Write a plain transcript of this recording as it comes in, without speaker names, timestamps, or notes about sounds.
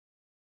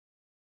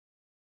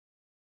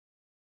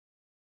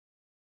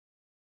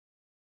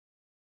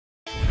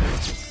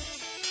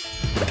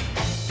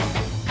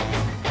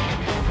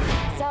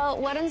Well,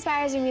 what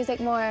inspires your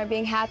music more,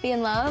 being happy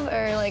in love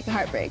or like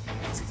heartbreak?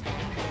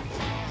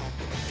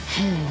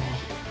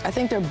 I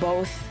think they're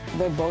both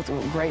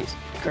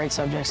great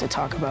subjects to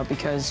talk about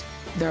because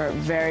they're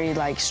very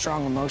like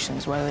strong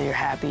emotions. Whether you're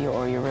happy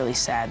or you're really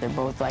sad, they're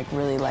both like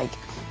really like.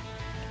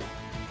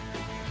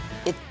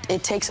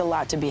 It takes a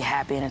lot to be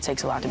happy and it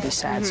takes a lot to be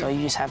sad. So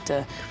you just have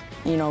to,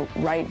 you know,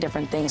 write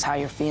different things how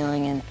you're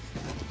feeling and.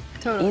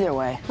 Totally. Either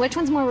way. Which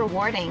one's more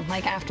rewarding,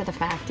 like after the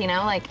fact, you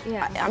know? Like,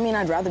 I mean,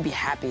 I'd rather be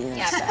happy than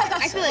sad.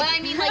 I feel like, I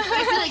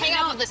feel like hang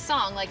out with the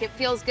song, like it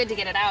feels good to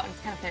get it out and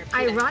it's kind of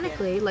therapeutic.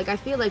 Ironically, like I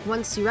feel like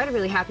once you write a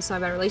really happy song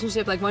about a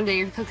relationship, like one day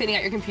you're cleaning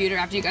out your computer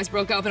after you guys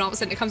broke up and all of a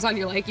sudden it comes on,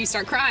 you're like, you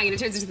start crying and it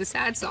turns into the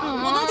sad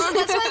song. Well,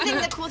 that's what I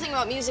think the cool thing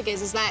about music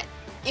is that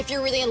if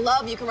you're really in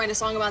love, you can write a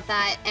song about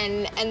that,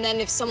 and then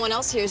if someone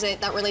else hears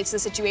it that relates to the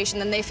situation,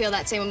 then they feel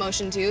that same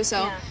emotion too.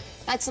 So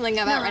that's something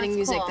about writing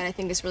music that I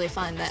think is really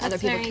fun, that other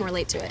people can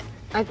relate to it.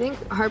 I think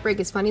heartbreak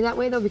is funny that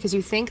way, though, because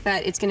you think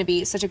that it's going to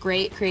be such a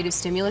great creative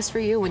stimulus for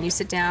you when you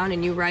sit down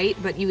and you write,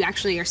 but you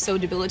actually are so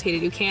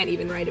debilitated you can't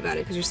even write about it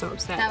because you're so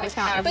upset. That was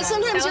powerful. But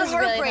sometimes your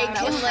heartbreak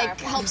can like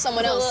help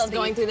someone else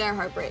going through their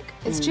heartbreak.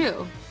 It's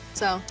true.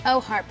 So. Oh,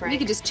 heartbreak. We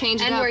could just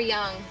change it up. And we're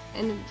young.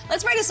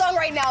 Let's write a song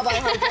right now about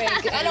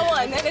heartbreak. And a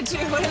 1, and a 2,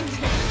 and a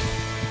 3.